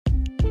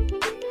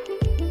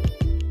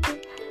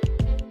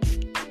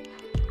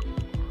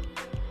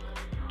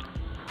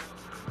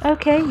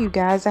Okay, you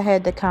guys, I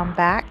had to come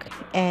back,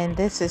 and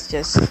this is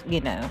just,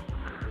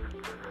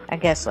 I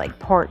guess like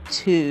part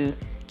two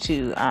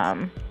to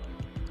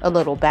a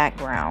little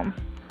background.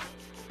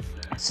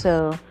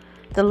 So,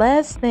 the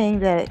last thing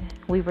that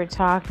we were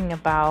talking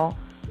about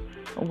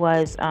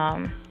was,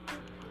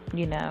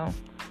 you know,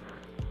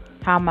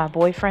 how my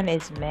boyfriend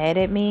is mad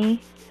at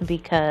me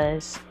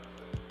because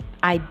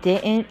I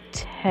didn't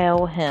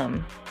tell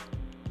him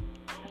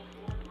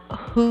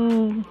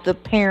who the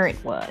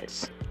parent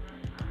was.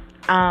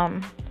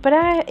 But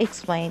I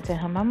explained to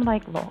him, I'm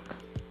like, look,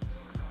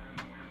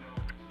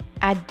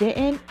 I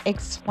didn't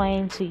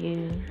explain to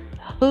you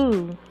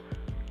who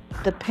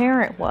the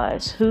parent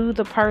was, who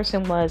the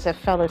person was that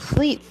fell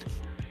asleep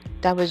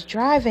that was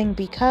driving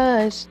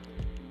because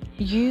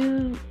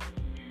you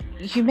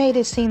you made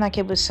it seem like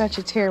it was such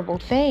a terrible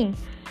thing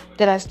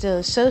that I still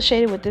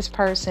associated with this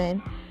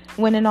person,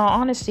 when in all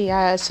honesty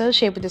I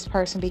associate with this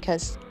person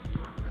because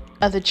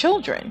of the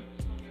children.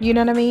 You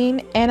know what I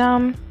mean?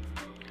 And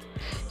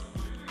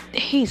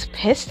he's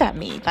pissed at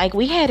me. Like,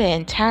 we had an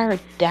entire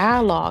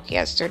dialogue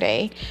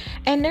yesterday,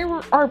 and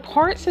are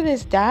parts of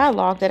this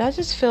dialogue that I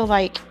just feel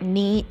like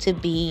need to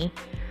be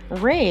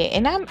read.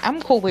 And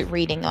I'm cool with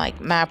reading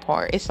like my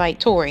part. It's like,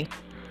 Tori,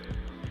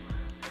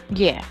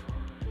 yeah,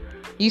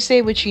 you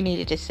say what you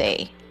needed to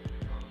say.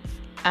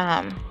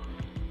 Um,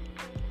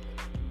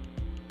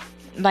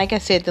 like I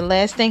said, the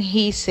last thing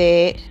he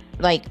said,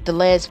 like the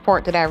last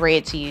part that I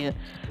read to you,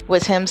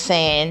 was him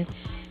saying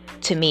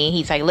to me,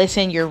 he's like,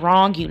 listen, you're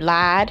wrong, you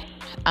lied.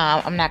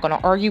 I'm not going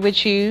to argue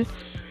with you.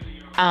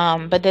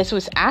 But this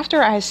was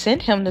after I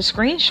sent him the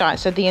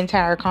screenshots of the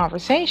entire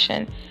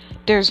conversation.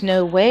 There's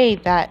no way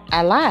that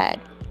I lied.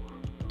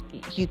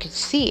 You could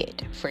see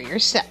it for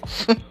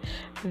yourself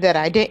that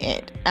I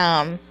didn't.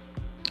 And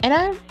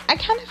I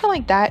kind of feel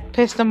like that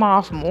pissed him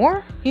off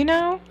more, you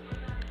know?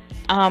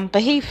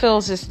 But he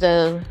feels as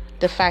though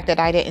the fact that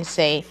I didn't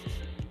say,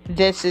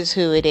 this is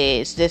who it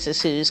is, this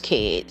is whose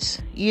kids,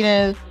 you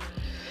know?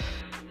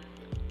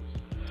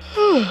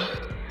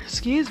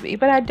 Excuse me,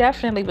 but I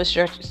definitely was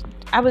just,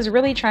 I was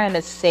really trying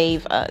to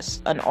save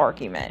us an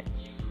argument.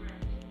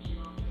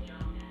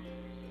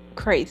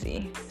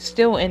 Crazy.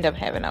 Still end up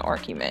having an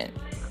argument.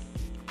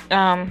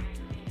 I'm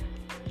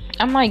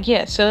like,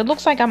 yeah, so it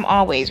looks like I'm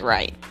always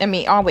right. I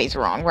mean, always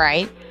wrong,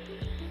 right?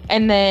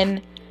 And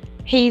then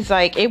he's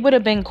like, it would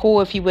have been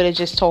cool if you would have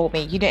just told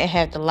me. You didn't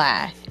have to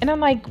lie. And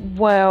I'm like,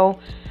 well,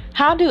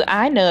 how do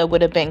I know it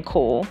would have been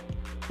cool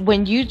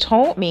when you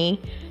told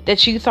me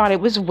that you thought it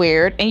was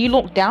weird and you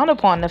looked down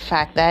upon the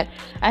fact that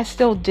I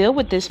still deal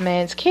with this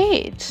man's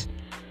kids?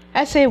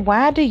 I said,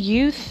 why do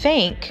you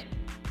think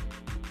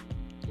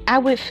I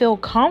would feel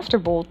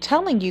comfortable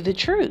telling you the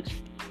truth?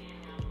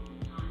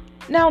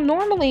 Now,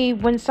 normally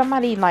when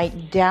somebody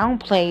like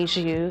downplays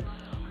you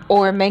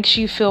or makes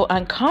you feel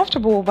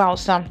uncomfortable about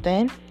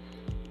something,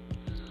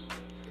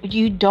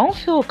 you don't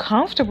feel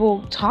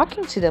comfortable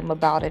talking to them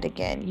about it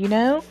again, you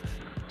know?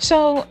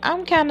 So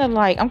I'm kind of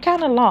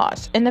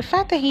lost. And the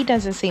fact that he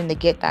doesn't seem to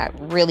get that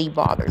really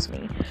bothers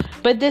me.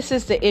 But this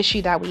is the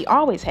issue that we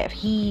always have.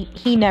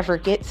 He never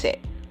gets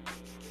it.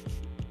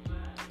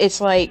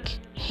 It's like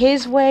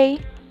his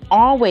way,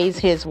 always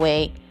his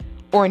way,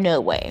 or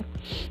no way.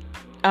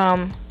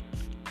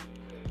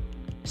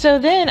 So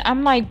then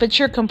I'm like, but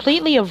you're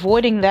completely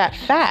avoiding that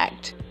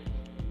fact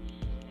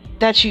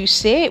that you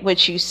said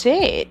what you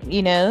said,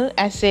 you know?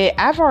 I said,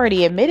 I've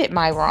already admitted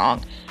my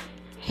wrong.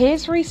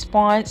 His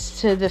response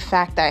to the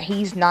fact that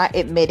he's not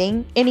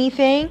admitting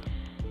anything,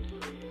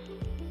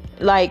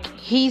 like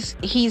he's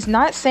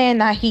not saying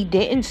that he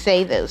didn't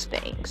say those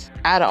things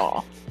at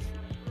all.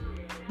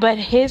 But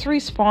his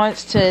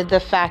response to the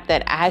fact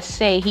that I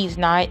say he's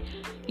not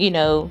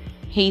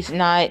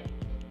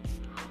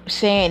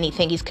saying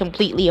anything, he's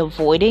completely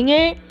avoiding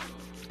it.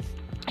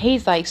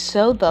 He's like,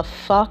 so the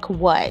fuck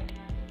what?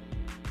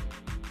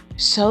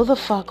 So the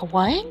fuck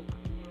what?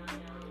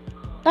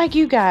 Like,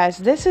 you guys,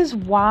 this is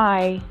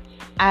why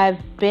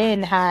I've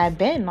been how I've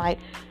been. Like,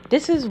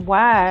 this is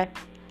why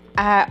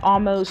I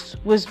almost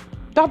was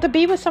about to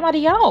be with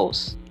somebody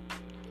else.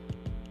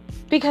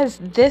 Because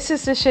this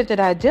is the shit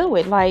that I deal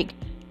with. Like,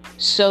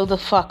 so the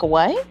fuck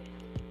what?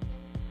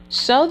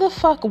 So the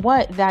fuck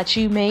what that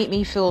you made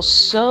me feel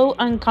so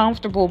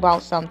uncomfortable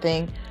about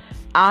something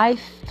I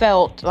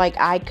felt like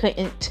I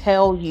couldn't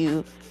tell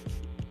you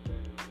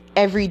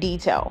every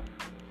detail.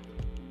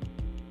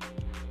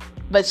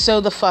 But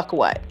so the fuck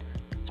what?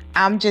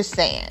 I'm just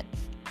saying.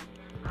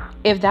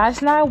 If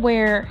that's not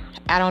where,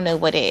 I don't know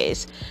what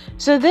is.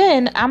 So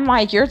then I'm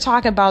like, you're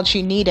talking about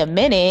you need a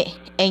minute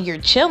and you're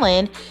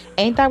chilling.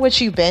 Ain't that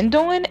what you been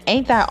doing?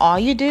 Ain't that all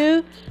you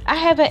do? I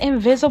have an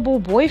invisible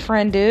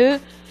boyfriend,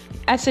 dude.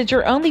 I said,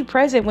 you're only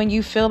present when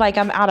you feel like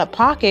I'm out of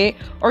pocket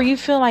or you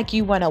feel like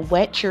you want to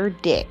wet your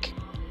dick.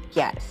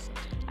 Yes.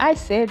 I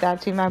said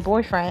that to my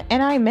boyfriend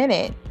and I meant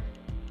it.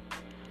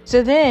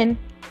 So then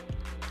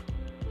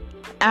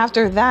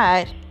after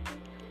that,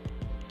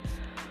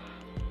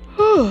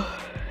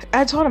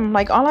 I told him,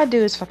 like, all I do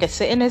is fucking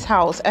sit in his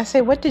house. I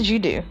said, what did you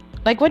do?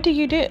 Like, what do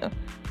you do?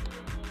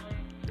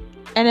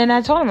 And then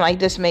I told him, like,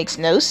 this makes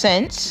no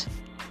sense.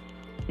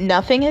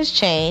 Nothing has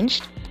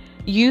changed.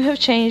 You have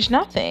changed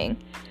nothing.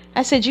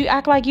 I said, you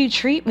act like you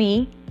treat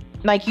me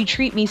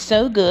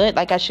so good,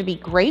 like I should be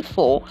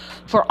grateful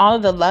for all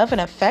of the love and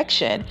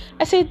affection.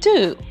 I said,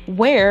 dude,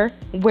 where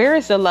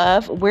is the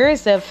love? Where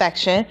is the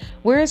affection?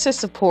 Where is the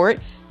support?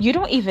 You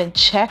don't even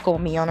check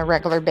on me on a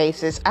regular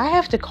basis. I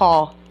have to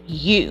call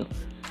you.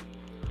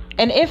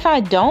 And if I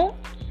don't,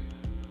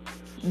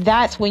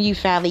 that's when you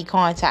finally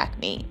contact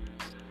me.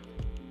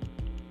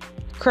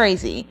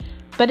 Crazy.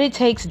 But it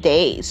takes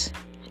days.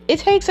 It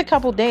takes a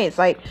couple days.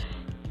 Like,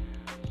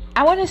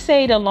 I want to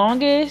say the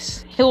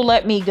longest he'll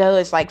let me go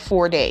is like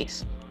 4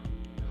 days.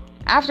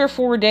 After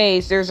 4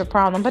 days, there's a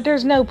problem, but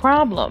there's no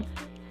problem.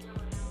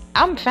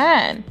 I'm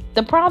fine.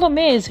 The problem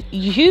is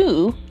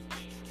you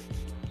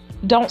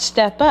don't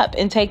step up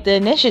and take the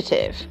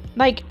initiative.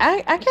 Like,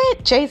 I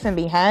can't chase him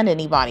behind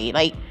anybody.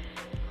 Like,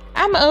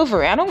 I'm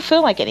over it. I don't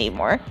feel like it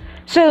anymore.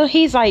 So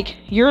he's like,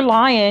 you're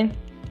lying.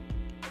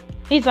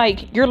 He's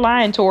like, you're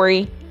lying,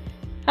 Tori.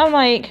 I'm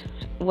like,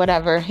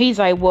 whatever. He's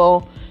like,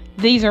 well,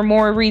 these are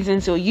more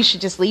reasons, so you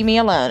should just leave me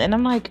alone. And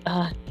I'm like,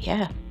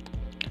 yeah.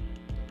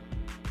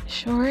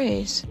 Sure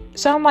is.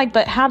 So I'm like,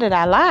 but how did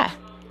I lie?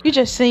 I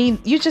just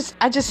sent you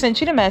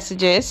the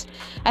messages.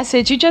 I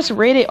said, you just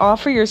read it all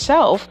for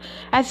yourself.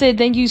 I said,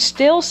 then you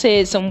still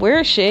said some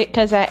weird shit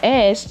because I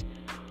asked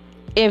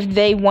if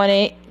they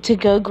wanted to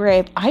go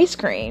grab ice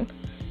cream.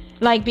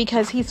 Like,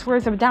 because he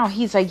swears up down.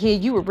 He's like, yeah,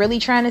 you were really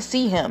trying to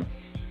see him.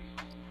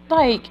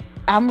 Like,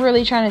 I'm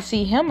really trying to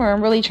see him, or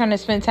I'm really trying to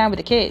spend time with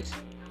the kids.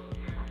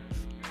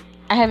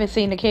 I haven't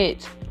seen the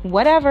kids.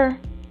 Whatever.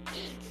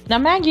 Now,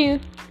 mind you,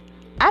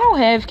 I don't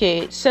have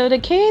kids. So the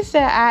kids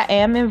that I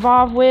am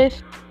involved with,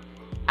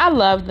 I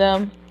love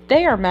them.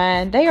 They are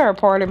mine. They are a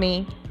part of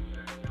me.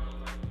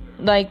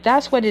 Like,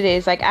 that's what it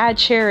is. Like, I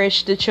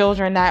cherish the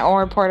children that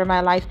are a part of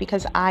my life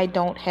because I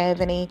don't have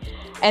any.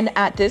 And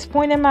at this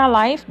point in my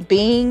life,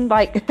 being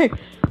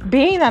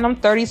that I'm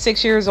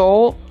 36 years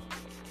old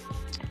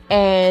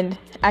and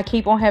I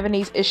keep on having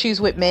these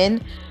issues with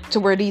men to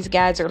where these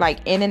guys are like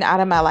in and out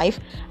of my life,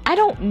 I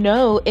don't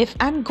know if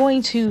I'm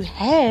going to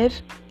have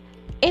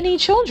any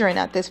children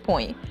at this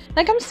point.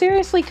 Like, I'm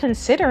seriously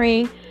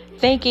considering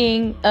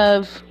thinking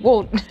of,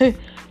 well,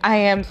 I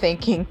am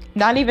thinking,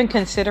 not even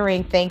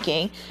considering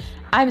thinking,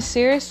 I'm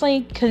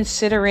seriously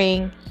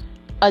considering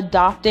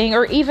adopting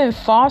or even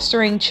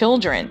fostering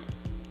children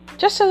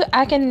just so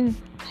I can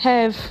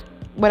have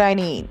what I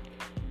need.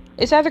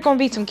 It's either going to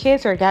be some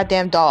kids or a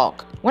goddamn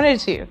dog. One of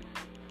the two.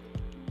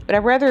 But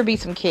I'd rather it be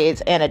some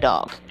kids and a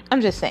dog.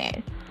 I'm just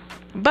saying.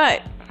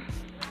 But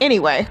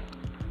anyway,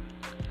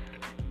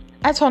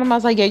 I told him, I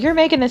was like, yeah, you're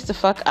making this the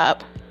fuck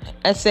up.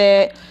 I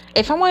said,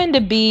 if I wanted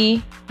to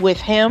be with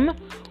him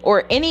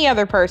or any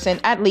other person,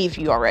 I'd leave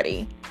you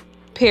already.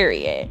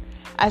 Period.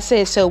 I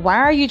said, so why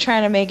are you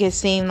trying to make it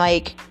seem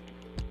like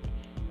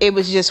it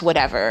was just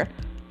whatever?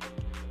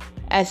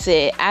 I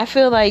said, I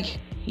feel like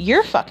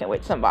you're fucking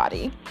with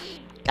somebody.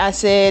 I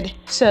said,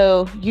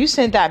 so you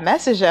sent that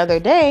message the other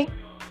day.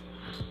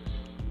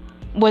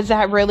 Was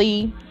that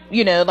really,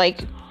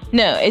 like,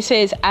 no, it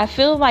says, I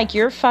feel like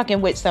you're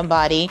fucking with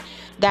somebody.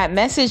 That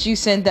message you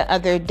sent the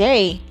other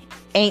day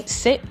ain't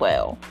sit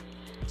well.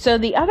 So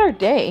the other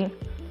day,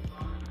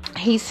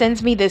 he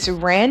sends me this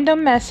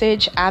random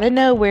message out of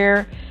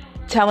nowhere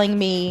telling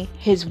me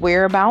his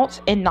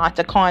whereabouts and not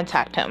to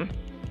contact him.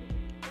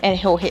 And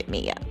he'll hit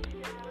me up.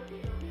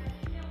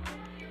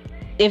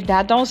 If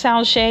that don't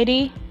sound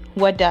shady,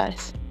 what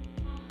does?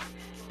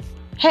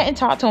 Hadn't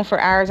talked to him for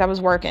hours. I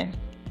was working.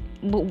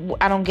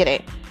 I don't get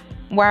it.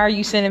 Why are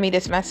you sending me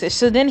this message?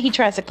 So then he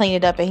tries to clean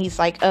it up and he's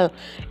like, oh,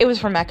 it was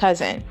from my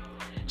cousin.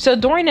 So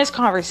during this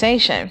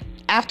conversation,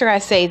 after I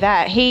say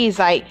that, he's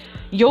like,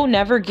 you'll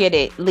never get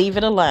it. Leave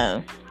it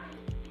alone.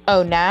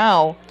 Oh,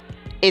 now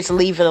it's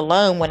leave it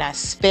alone when I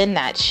spin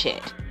that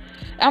shit.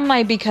 I'm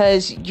like,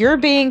 because you're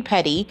being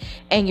petty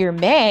and you're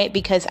mad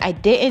because I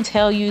didn't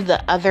tell you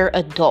the other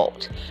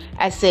adult.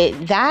 I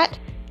said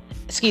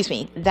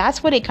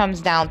that's what it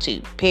comes down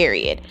to,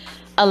 period.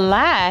 A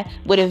lie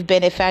would have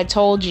been if I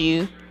told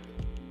you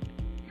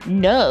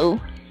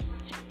no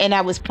and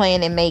I was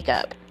playing in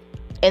makeup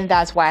and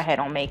that's why I had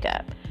on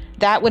makeup.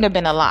 That would have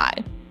been a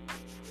lie.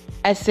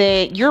 I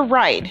said, you're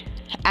right.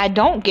 I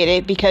don't get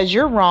it because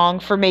you're wrong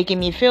for making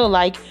me feel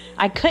like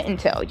I couldn't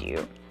tell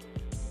you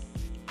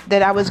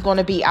that I was going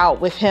to be out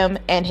with him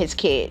and his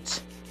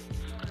kids.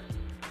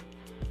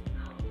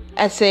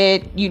 I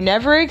said, you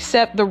never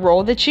accept the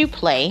role that you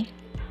play.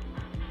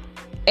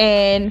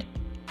 And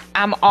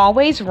I'm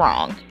always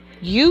wrong.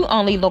 You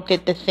only look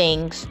at the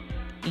things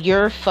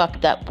your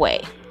fucked up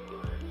way.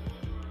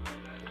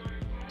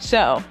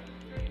 So,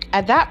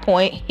 at that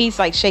point, he's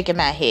like shaking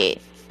my head.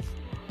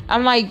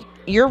 I'm like,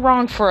 you're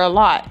wrong for a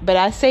lot, but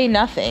I say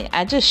nothing.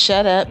 I just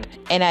shut up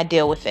and I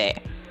deal with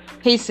it.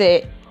 He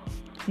said,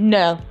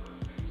 no,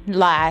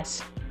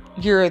 lies.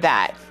 You're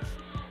that.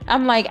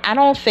 I'm like, I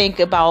don't think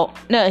about,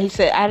 no, he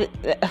said,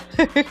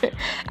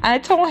 I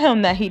told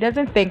him that he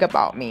doesn't think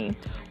about me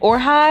or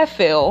how I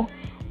feel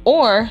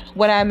or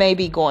what I may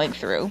be going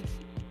through.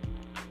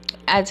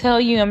 I tell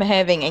you I'm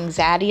having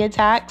anxiety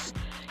attacks.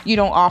 You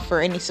don't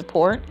offer any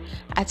support.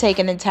 I take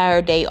an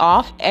entire day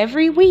off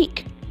every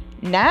week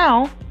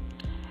now,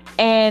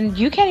 and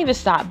you can't even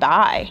stop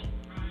by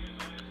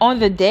on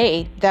the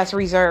day that's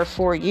reserved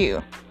for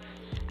you.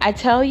 I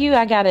tell you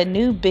I got a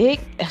new bid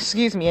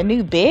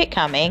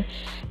coming,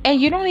 and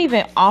you don't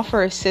even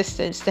offer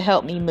assistance to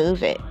help me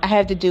move it. I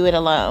have to do it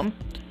alone.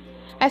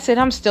 I said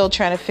I'm still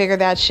trying to figure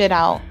that shit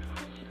out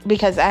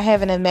because I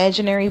have an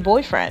imaginary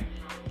boyfriend,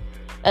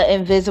 an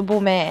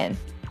invisible man.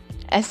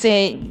 I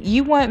said,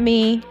 you want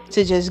me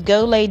to just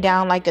go lay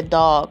down like a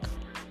dog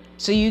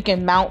so you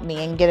can mount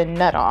me and get a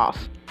nut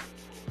off.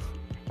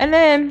 And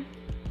then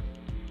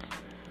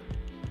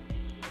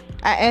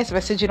I asked him, I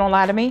said, you don't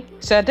lie to me?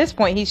 So at this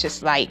point, he's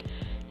just like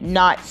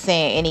not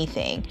saying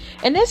anything.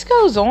 And this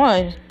goes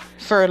on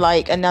for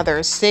like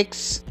another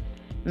 6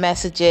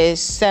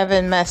 messages,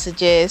 7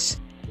 messages.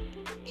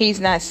 He's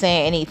not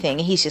saying anything.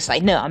 He's just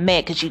like, no, I'm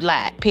mad because you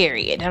lied,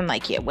 period. I'm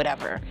like, yeah,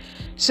 whatever.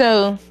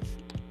 So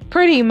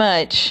pretty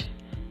much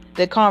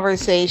the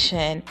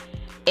conversation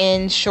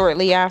ends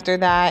shortly after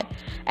that.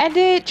 I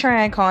did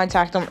try and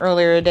contact him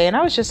earlier today, and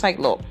I was just like,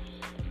 look,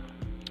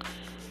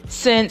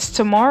 since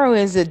tomorrow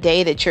is the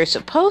day that you're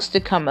supposed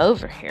to come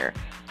over here,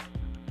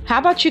 how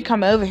about you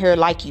come over here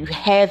like you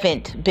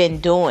haven't been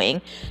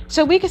doing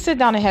so we can sit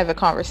down and have a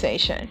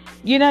conversation?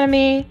 You know what I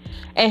mean?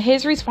 And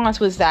his response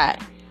was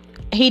that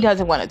he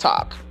doesn't want to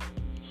talk.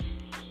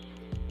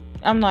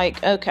 I'm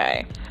like,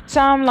 okay.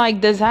 So I'm like,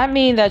 does that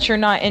mean that you're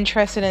not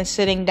interested in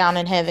sitting down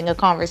and having a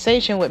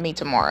conversation with me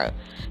tomorrow?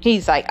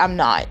 He's like, I'm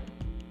not.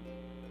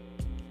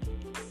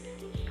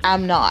 I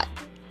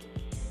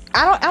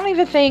don't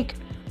even think,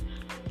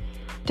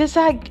 does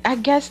that, I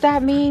guess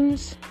that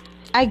means,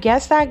 I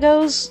guess that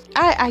goes,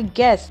 I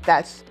guess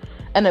that's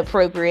an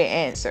appropriate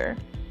answer.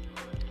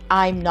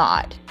 I'm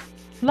not.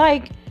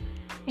 Like,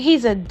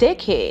 he's a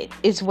dickhead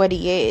is what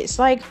he is.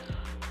 Like,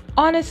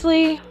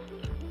 honestly,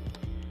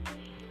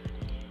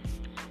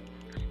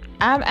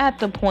 I'm at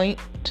the point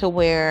to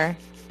where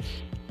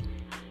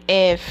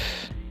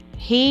if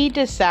he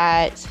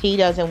decides he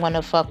doesn't want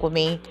to fuck with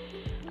me,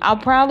 I'll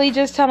probably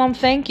just tell him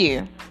thank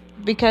you,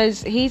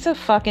 because he's a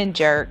fucking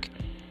jerk,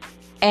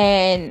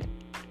 and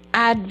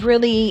I'm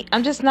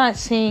just not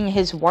seeing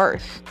his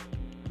worth.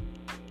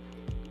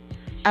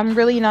 I'm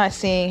really not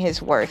seeing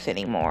his worth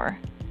anymore.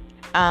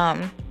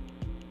 I'm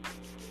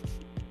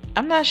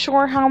not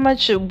sure how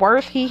much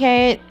worth he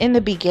had in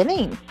the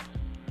beginning,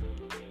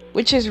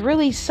 which is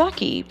really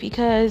sucky,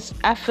 because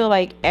I feel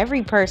like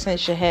every person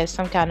should have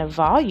some kind of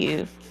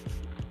value.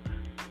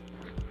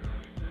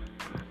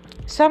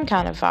 Some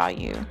kind of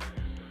value.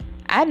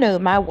 I know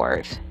my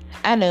worth.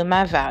 I know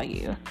my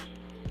value.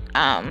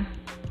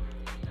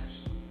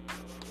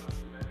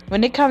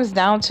 When it comes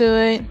down to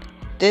it,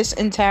 this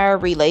entire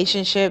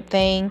relationship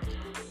thing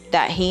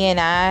that he and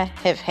I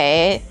have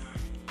had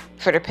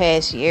for the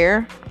past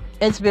year,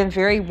 it's been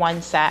very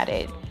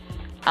one-sided.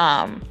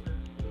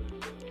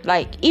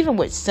 Like, even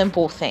with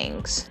simple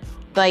things.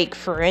 Like,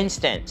 for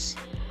instance,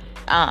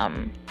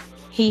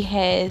 he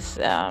has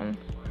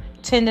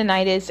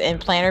tendonitis and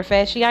plantar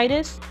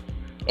fasciitis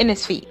in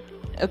his feet.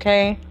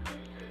 Okay?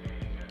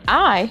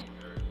 I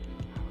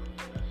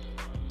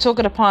took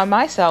it upon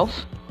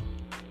myself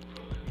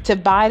to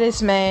buy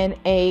this man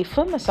a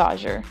foot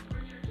massager.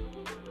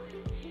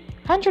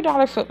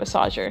 $100 foot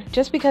massager.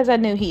 Just because I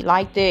knew he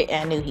liked it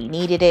and I knew he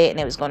needed it and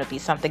it was going to be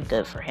something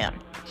good for him.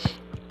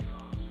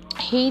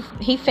 He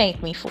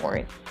thanked me for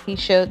it. He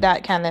showed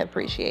that kind of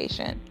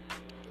appreciation.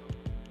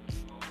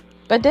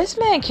 But this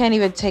man can't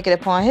even take it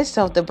upon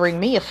himself to bring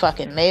me a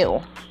fucking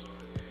meal.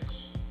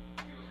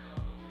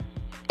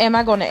 Am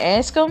I going to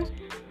ask him?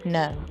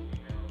 No.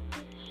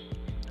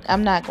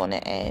 I'm not going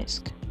to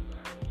ask.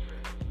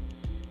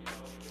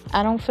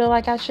 I don't feel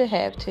like I should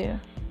have to.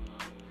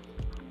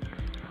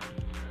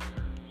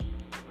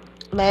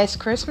 Last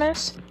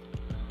Christmas,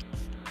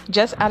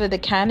 just out of the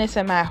kindness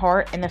of my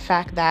heart and the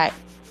fact that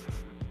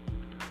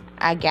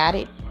I got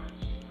it,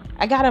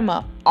 I got him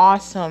an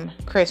awesome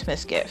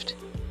Christmas gift.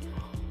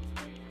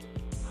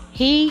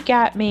 He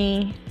got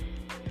me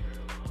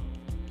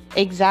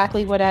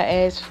exactly what I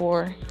asked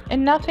for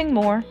and nothing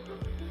more.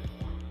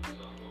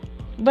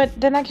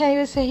 But then I can't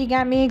even say he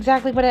got me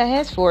exactly what I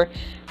asked for,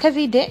 because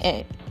he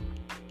didn't.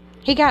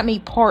 He got me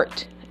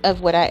part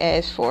of what I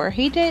asked for.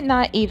 He did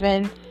not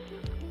even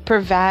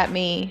provide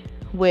me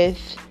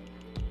with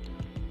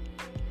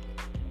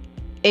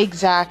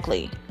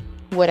exactly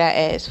what I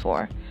asked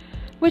for,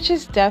 which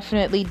is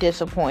definitely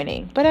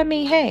disappointing. But I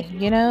mean, hey,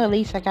 at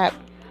least I got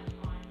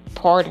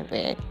part of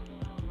it,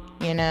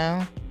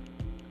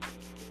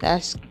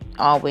 That's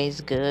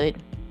always good,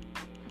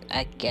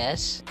 I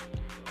guess.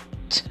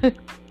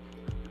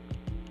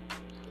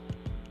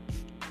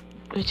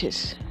 Which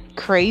is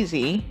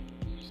crazy.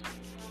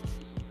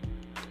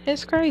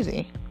 It's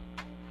crazy.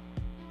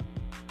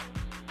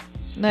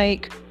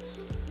 Like,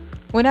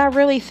 when I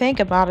really think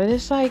about it,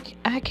 it's like,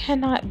 I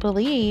cannot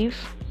believe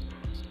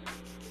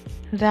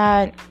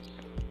that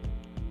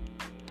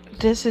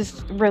this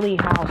is really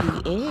how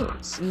he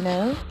is, you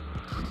know?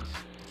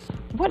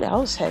 What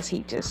else has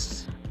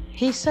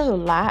he's so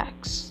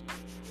lax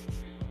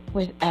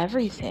with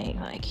everything.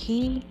 Like,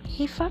 he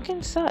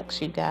fucking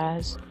sucks, you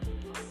guys.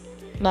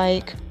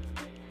 Like,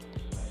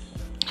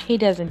 he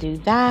doesn't do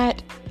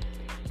that.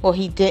 Well,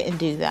 he didn't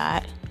do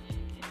that.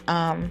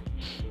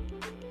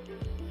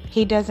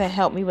 He doesn't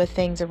help me with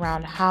things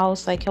around the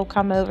house. Like, he'll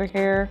come over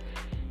here,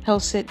 he'll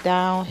sit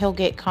down, he'll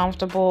get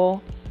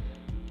comfortable.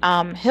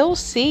 He'll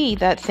see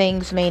that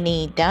things may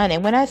need done.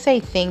 And when I say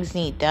things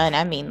need done,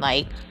 I mean,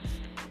 like,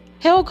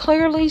 he'll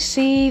clearly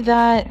see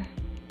that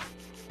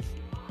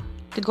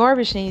the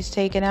garbage needs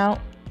taken out.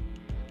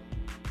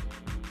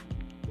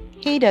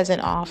 He doesn't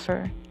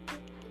offer.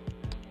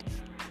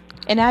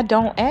 And I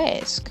don't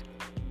ask.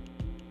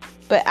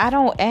 But I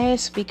don't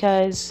ask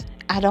because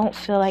I don't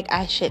feel like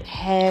I should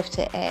have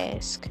to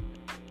ask.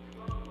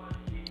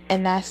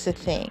 And that's the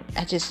thing.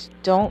 I just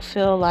don't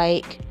feel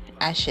like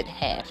I should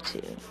have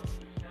to.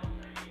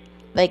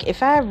 Like,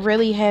 if I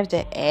really have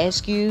to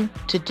ask you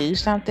to do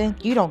something,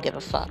 you don't give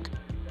a fuck.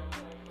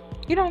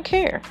 You don't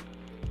care.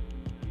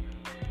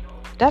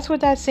 That's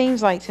what that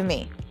seems like to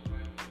me.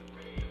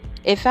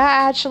 If I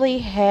actually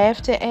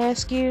have to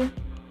ask you,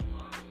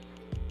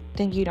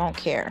 then you don't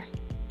care.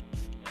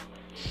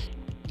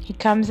 He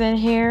comes in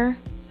here,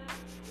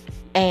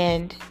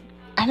 and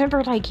I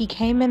remember, like, he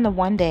came in the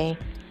one day,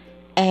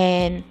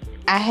 and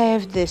I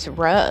have this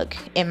rug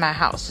in my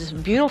house, this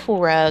beautiful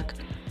rug.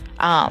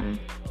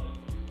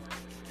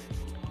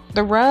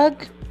 The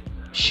rug,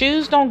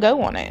 shoes don't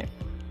go on it.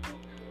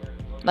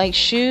 Like,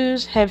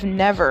 shoes have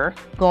never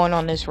gone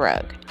on this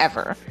rug,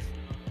 ever.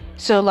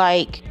 So,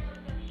 like,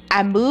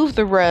 I moved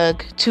the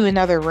rug to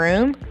another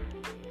room,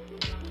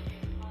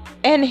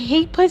 and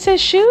he puts his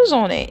shoes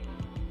on it.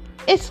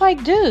 It's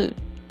like, dude,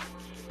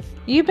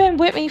 you've been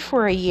with me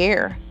for a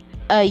year.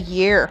 A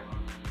year.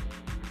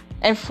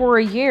 And for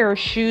a year,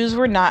 shoes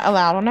were not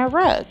allowed on that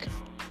rug.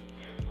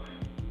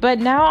 But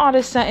now, all of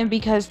a sudden,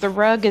 because the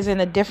rug is in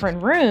a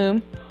different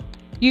room,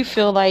 you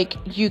feel like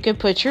you can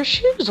put your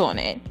shoes on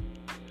it.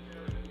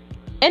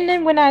 And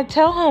then when I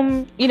tell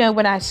him, you know,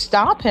 when I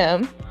stop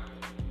him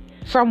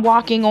from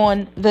walking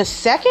on the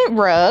second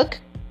rug,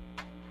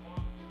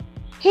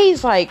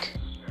 he's like,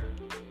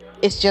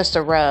 it's just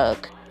a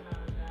rug.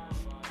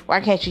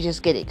 Why can't you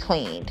just get it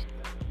cleaned?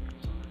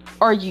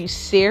 Are you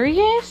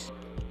serious?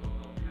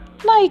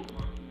 Like,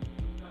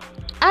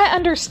 I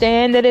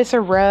understand that it's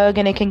a rug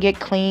and it can get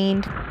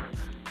cleaned.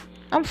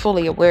 I'm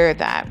fully aware of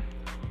that.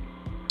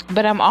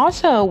 But I'm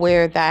also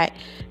aware that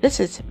this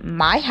is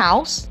my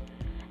house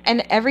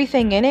and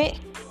everything in it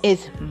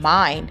is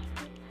mine,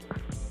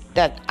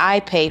 that I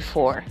pay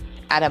for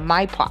out of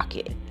my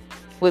pocket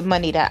with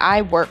money that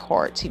I work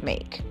hard to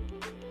make.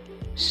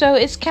 So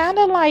it's kind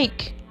of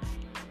like,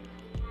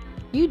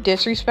 you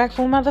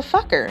disrespectful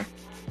motherfucker.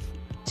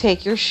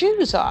 Take your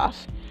shoes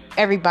off.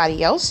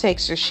 Everybody else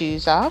takes their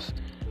shoes off.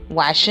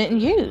 Why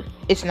shouldn't you?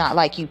 It's not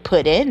like you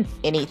put in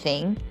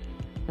anything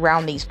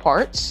around these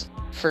parts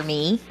for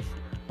me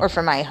or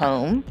for my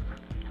home.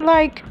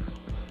 Like,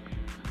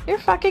 you're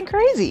fucking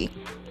crazy.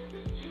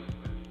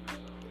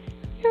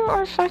 You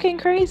are fucking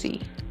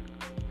crazy.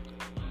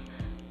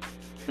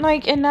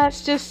 Like, and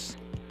that's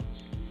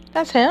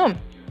him.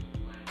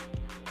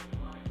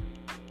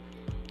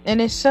 And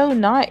it's so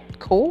not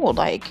cool.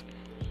 Like,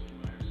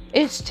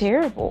 it's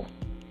terrible.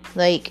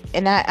 Like,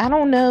 and I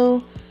don't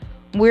know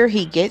where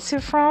he gets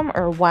it from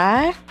or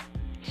why,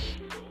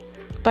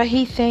 but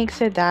he thinks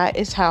that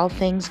is how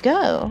things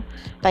go.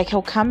 Like,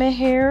 he'll come in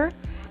here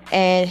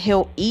and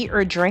he'll eat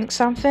or drink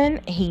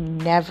something. He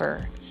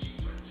never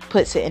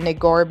puts it in the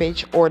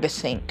garbage or the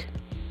sink.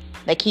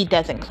 Like, he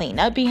doesn't clean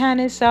up behind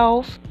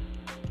himself.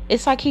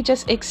 It's like he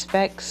just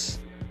expects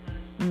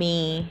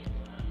me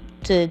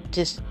to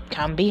just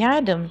come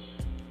behind him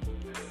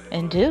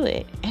and do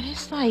it. And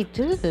it's like,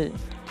 dude,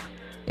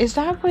 is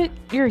that what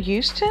you're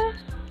used to?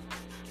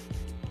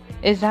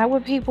 Is that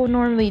what people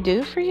normally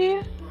do for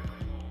you?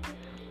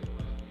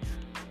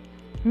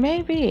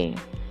 Maybe.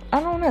 I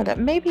don't know.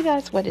 Maybe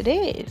that's what it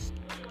is.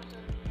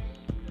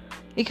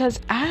 Because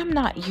I'm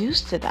not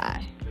used to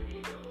that.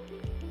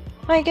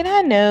 Like, and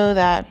I know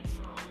that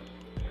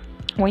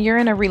when you're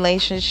in a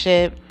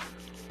relationship,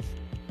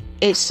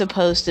 it's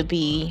supposed to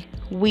be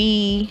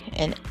we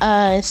and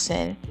us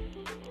and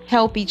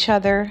help each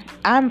other.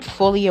 I'm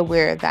fully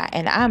aware of that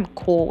and I'm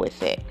cool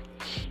with it.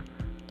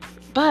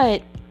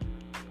 But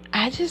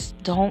I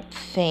just don't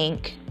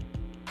think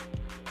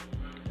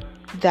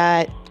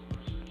that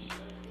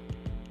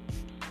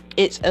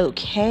it's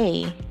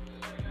okay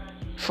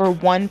for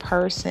one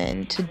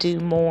person to do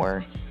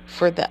more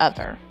for the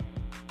other.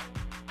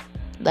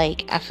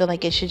 Like, I feel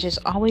like it should just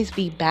always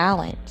be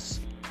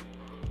balanced.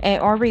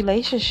 And our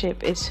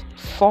relationship is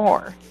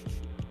far,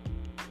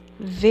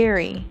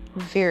 very,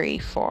 very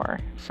far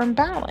from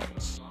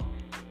balance.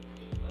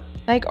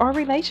 Like, our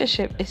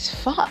relationship is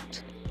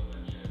fucked.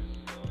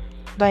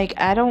 Like,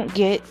 I don't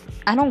get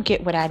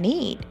what I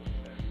need.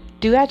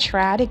 Do I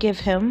try to give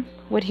him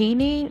what he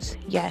needs?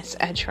 Yes,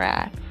 I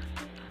try.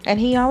 And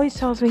he always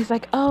tells me, he's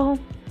like, oh,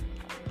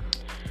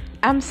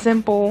 I'm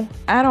simple.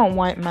 I don't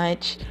want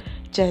much.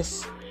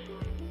 Just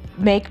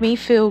make me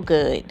feel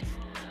good.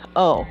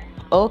 Oh,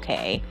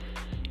 okay.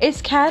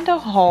 It's kind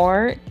of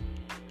hard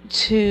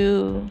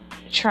to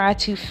try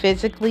to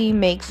physically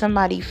make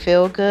somebody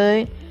feel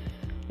good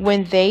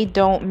when they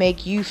don't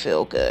make you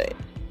feel good.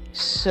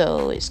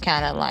 So it's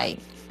kind of like,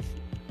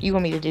 you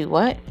want me to do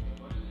what?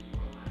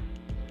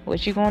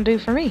 What you gonna do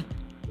for me?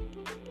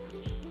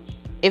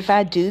 If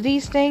I do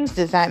these things,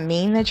 does that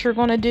mean that you're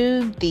gonna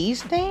do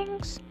these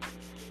things?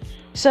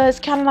 So it's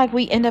kind of like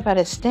we end up at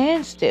a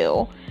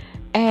standstill.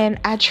 And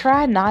I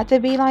try not to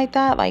be like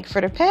that. Like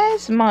for the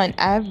past month,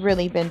 I've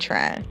really been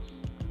trying.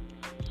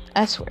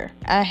 I swear,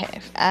 I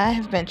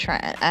have been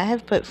trying. I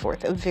have put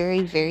forth a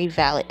very, very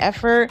valid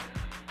effort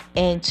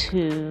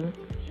into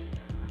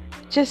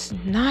just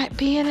not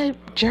being a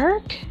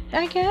jerk,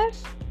 I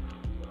guess.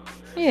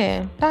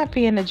 Yeah, not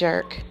being a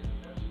jerk.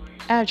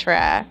 I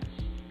try.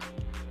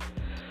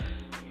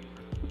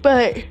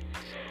 But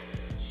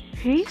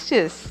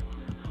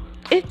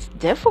it's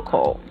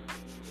difficult.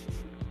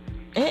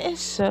 It is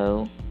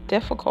so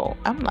difficult.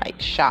 I'm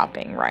like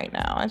shopping right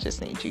now. I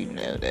just need you to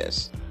know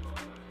this.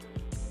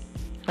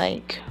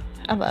 Like,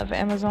 I love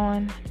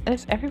Amazon.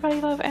 Does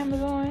everybody love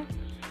Amazon?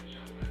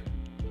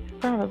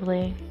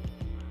 Probably.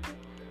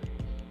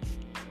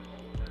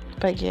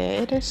 But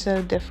yeah, it is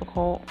so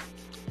difficult.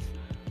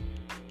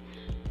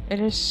 It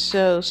is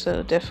so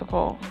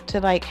difficult to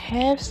like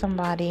have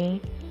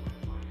somebody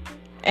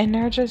and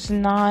they're just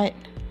not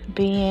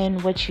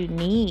being what you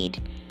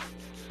need.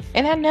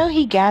 And I know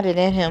he got it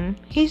in him.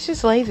 He's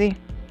just lazy.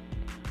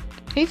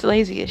 He's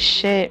lazy as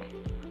shit.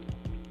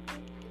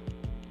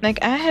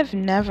 Like, I have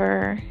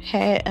never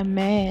had a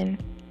man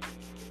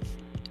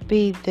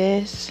be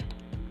this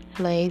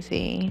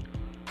lazy.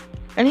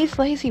 And he's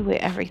lazy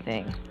with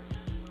everything.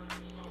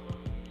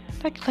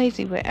 Like,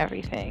 lazy with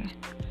everything.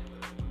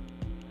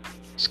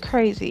 It's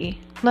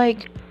crazy.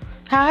 Like,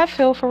 how I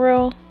feel for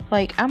real,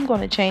 like, I'm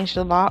going to change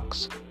the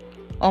locks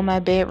on my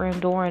bedroom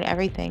door and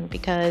everything.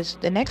 Because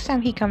the next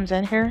time he comes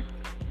in here,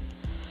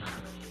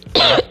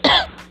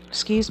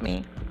 excuse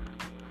me.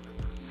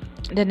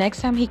 The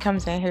next time he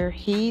comes in here,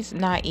 he's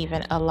not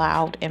even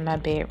allowed in my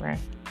bedroom.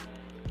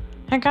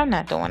 Like, I'm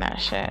not doing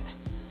that shit.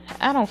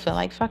 I don't feel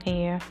like fucking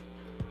you.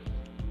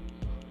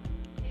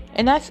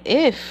 And that's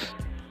if.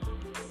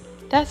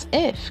 That's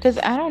if. Because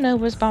I don't know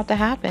what's about to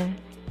happen.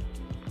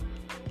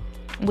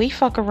 We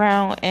fuck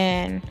around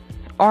and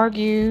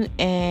argue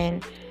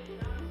and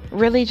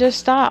really just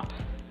stop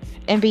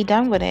and be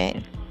done with it.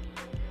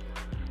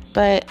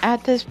 But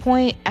at this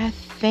point, I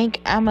think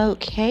I'm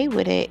okay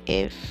with it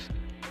if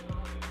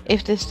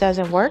this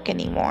doesn't work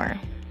anymore.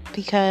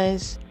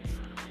 Because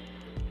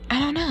I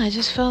don't know, I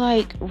just feel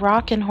like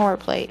rock and hard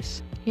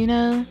place, you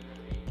know?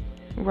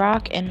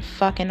 Rock and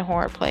fucking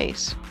hard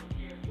place.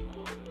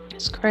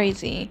 It's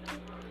crazy.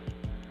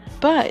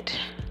 But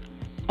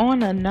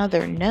on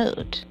another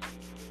note,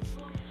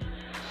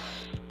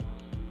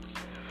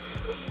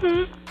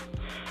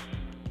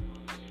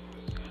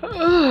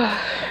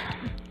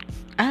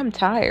 I'm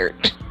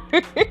tired.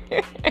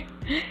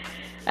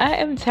 I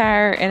am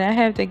tired and I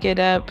have to get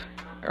up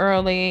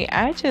early.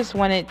 I just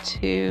wanted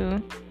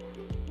to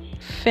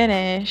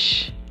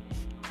finish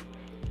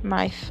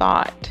my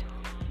thought.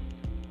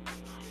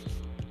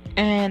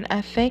 And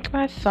I think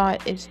my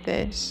thought is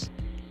this.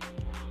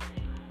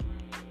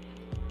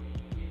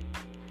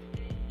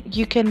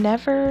 You can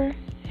never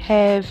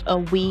have a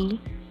we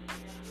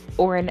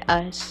or an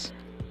us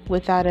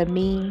without a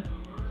me,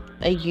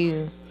 a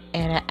you,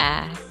 and an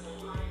I.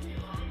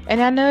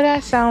 And I know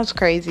that sounds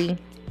crazy,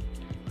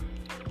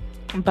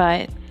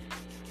 but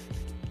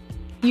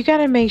you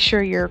gotta make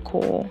sure you're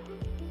cool.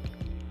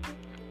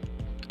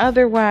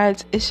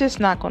 Otherwise, it's just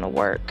not gonna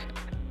work.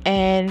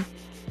 And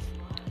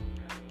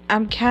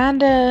I'm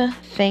kinda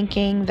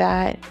thinking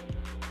that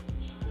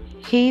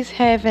he's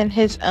having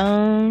his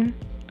own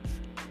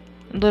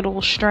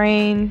little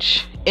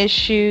strange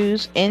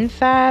issues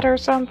inside or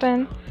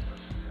something.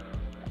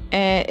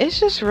 And it's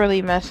just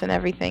really messing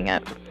everything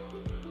up.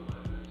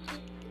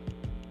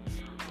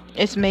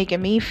 It's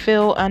making me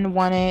feel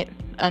unwanted,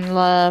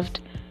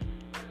 unloved,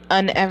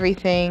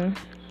 everything.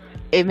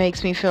 It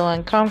makes me feel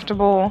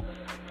uncomfortable.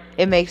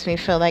 It makes me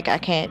feel like I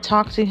can't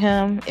talk to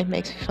him. It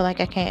makes me feel like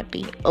I can't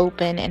be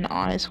open and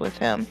honest with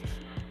him.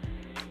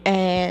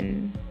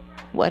 And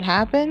what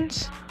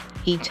happens?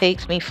 He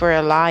takes me for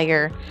a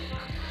liar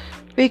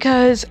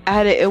because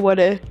I didn't want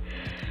to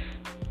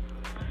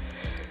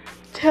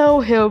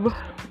tell him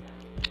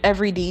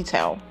every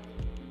detail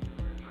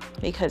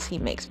because he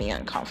makes me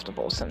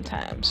uncomfortable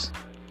sometimes.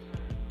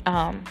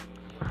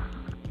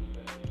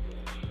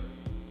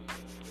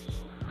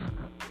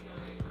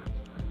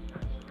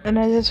 And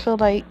I just feel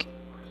like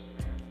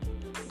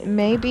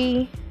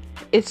maybe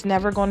it's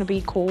never going to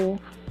be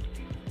cool.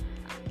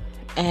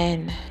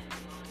 And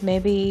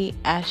maybe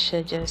I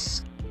should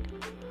just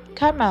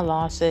cut my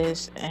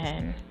losses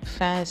and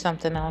find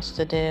something else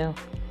to do.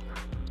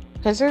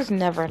 Because there's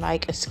never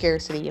like a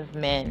scarcity of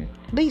men.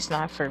 At least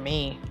not for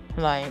me.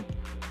 Like,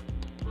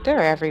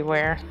 they're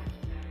everywhere.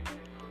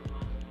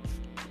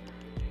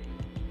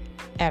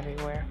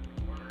 Everywhere.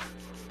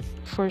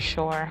 For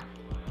sure.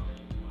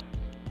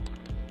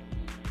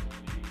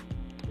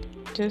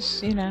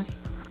 Just,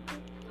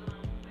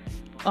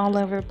 all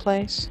over the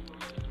place.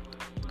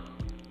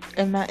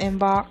 In my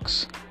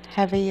inbox.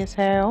 Heavy as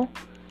hell.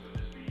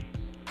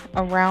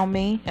 Around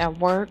me. At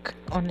work.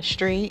 On the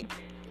street.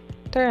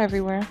 They're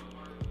everywhere.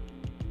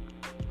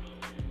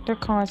 They're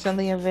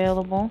constantly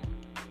available.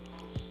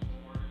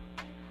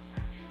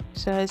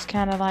 So it's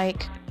kind of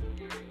like,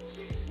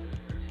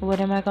 what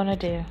am I going to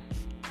do?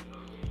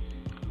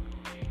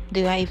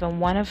 Do I even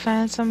want to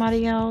find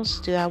somebody else?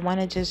 Do I want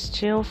to just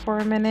chill for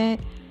a minute?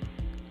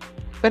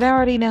 But I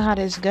already know how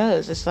this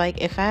goes. It's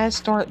like, if I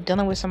start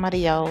dealing with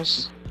somebody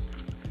else,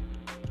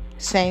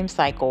 same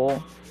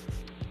cycle,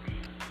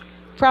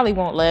 probably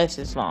won't last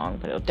as long,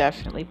 but it'll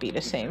definitely be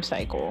the same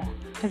cycle.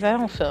 Because I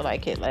don't feel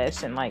like it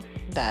lasting like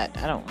that.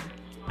 I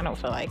don't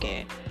feel like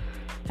it.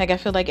 Like, I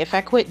feel like if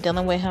I quit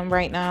dealing with him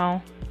right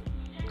now,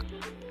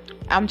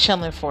 I'm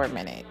chilling for a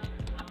minute.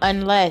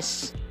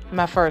 Unless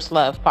my first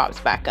love pops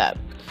back up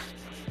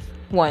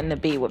wanting to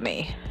be with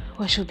me,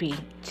 which would be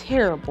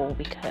terrible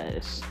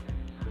because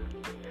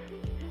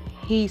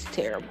he's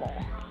terrible.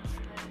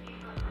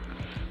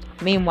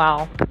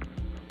 Meanwhile,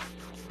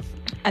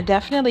 I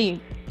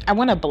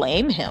want to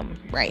blame him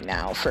right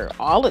now for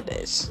all of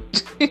this.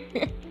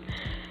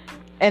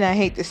 And I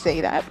hate to say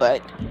that,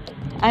 but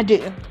I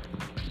do.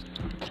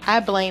 I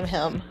blame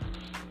him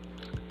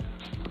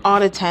all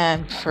the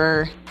time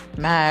for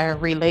my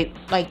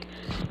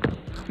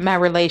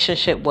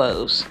relationship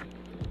woes.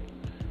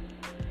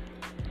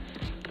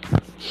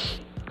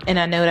 And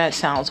I know that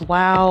sounds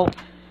wild,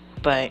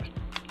 but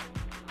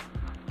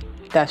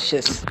that's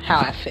just how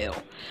I feel.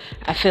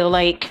 I feel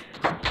like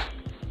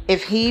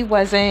if he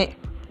wasn't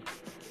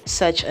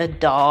such a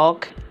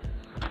dog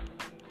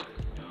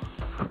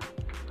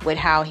with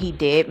how he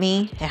did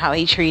me and how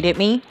he treated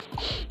me,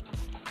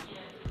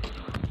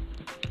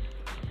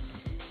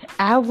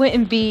 I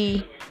wouldn't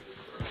be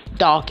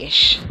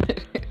doggish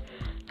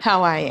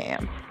how I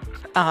am.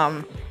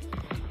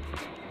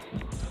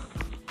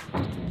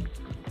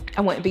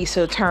 I wouldn't be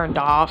so turned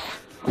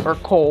off or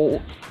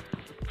cold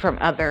from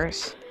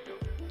others.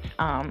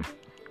 I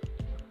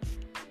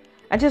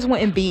just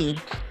wouldn't be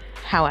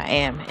how I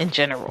am in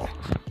general.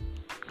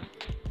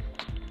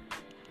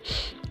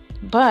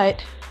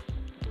 But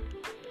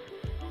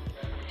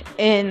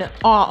in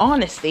all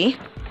honesty,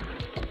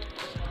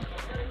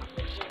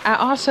 I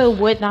also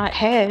would not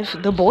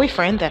have the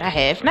boyfriend that I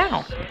have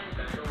now,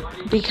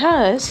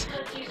 because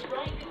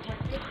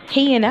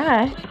he and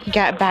I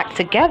got back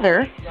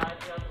together.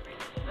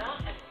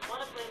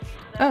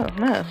 Oh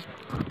no,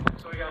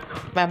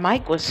 my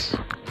mic was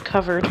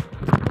covered.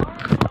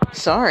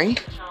 Sorry.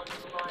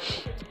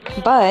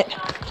 But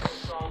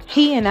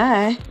he and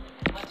I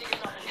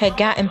had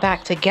gotten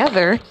back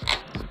together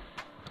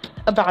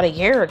about a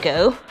year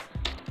ago,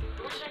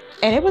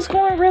 and it was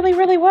going really,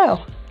 really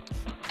well.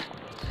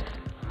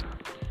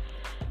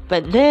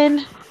 But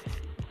then,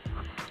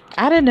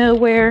 out of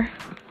nowhere,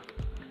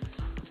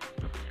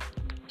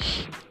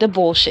 the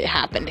bullshit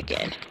happened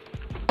again.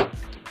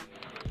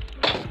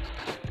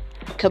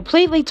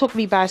 Completely took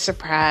me by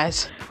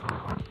surprise.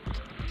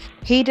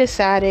 He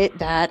decided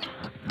that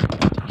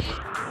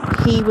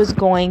he was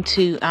going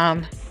to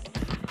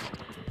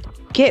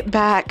get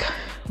back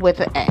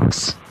with an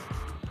ex.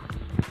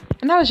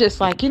 And I was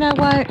just like, you know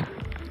what?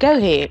 Go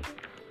ahead.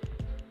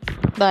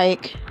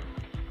 Like,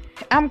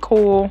 I'm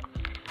cool.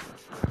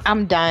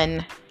 I'm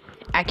done.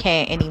 I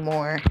can't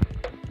anymore.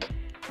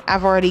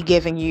 I've already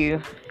given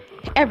you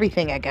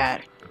everything I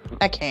got.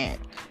 I can't.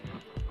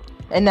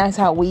 And that's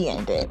how we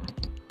ended.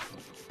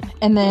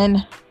 And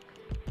then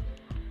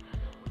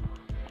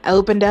I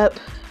opened up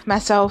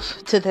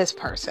myself to this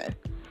person.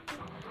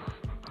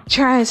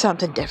 Trying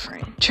something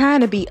different. Trying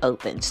to be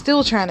open.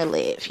 Still trying to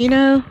live, you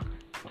know?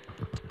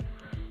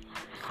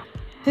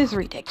 It's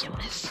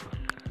ridiculous.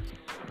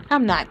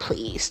 I'm not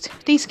pleased.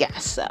 These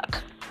guys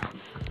suck.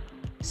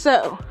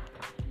 So,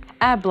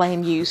 I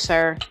blame you,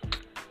 sir,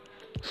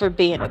 for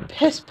being a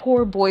piss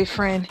poor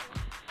boyfriend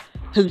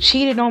who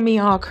cheated on me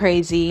all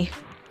crazy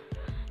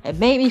and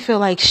made me feel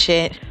like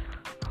shit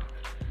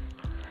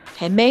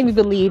and made me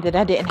believe that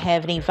I didn't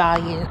have any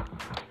value.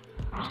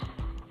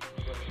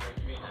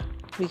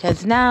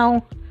 Because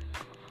now,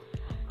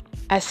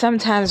 I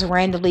sometimes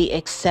randomly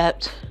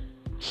accept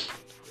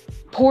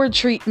poor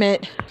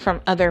treatment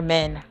from other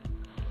men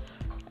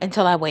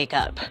until I wake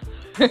up.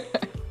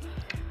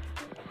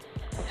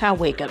 I'll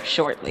wake up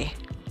shortly.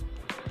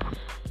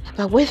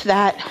 But with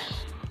that,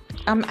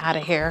 I'm out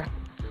of here.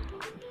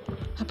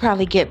 I'll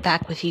probably get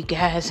back with you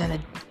guys in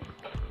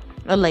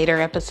a later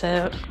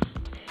episode.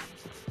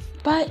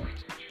 But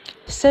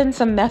send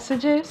some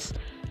messages.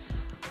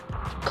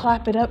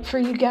 Clap it up for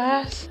you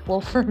guys.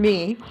 Well, for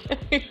me.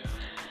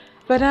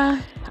 But,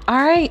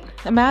 alright.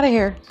 I'm out of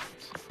here.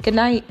 Good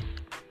night.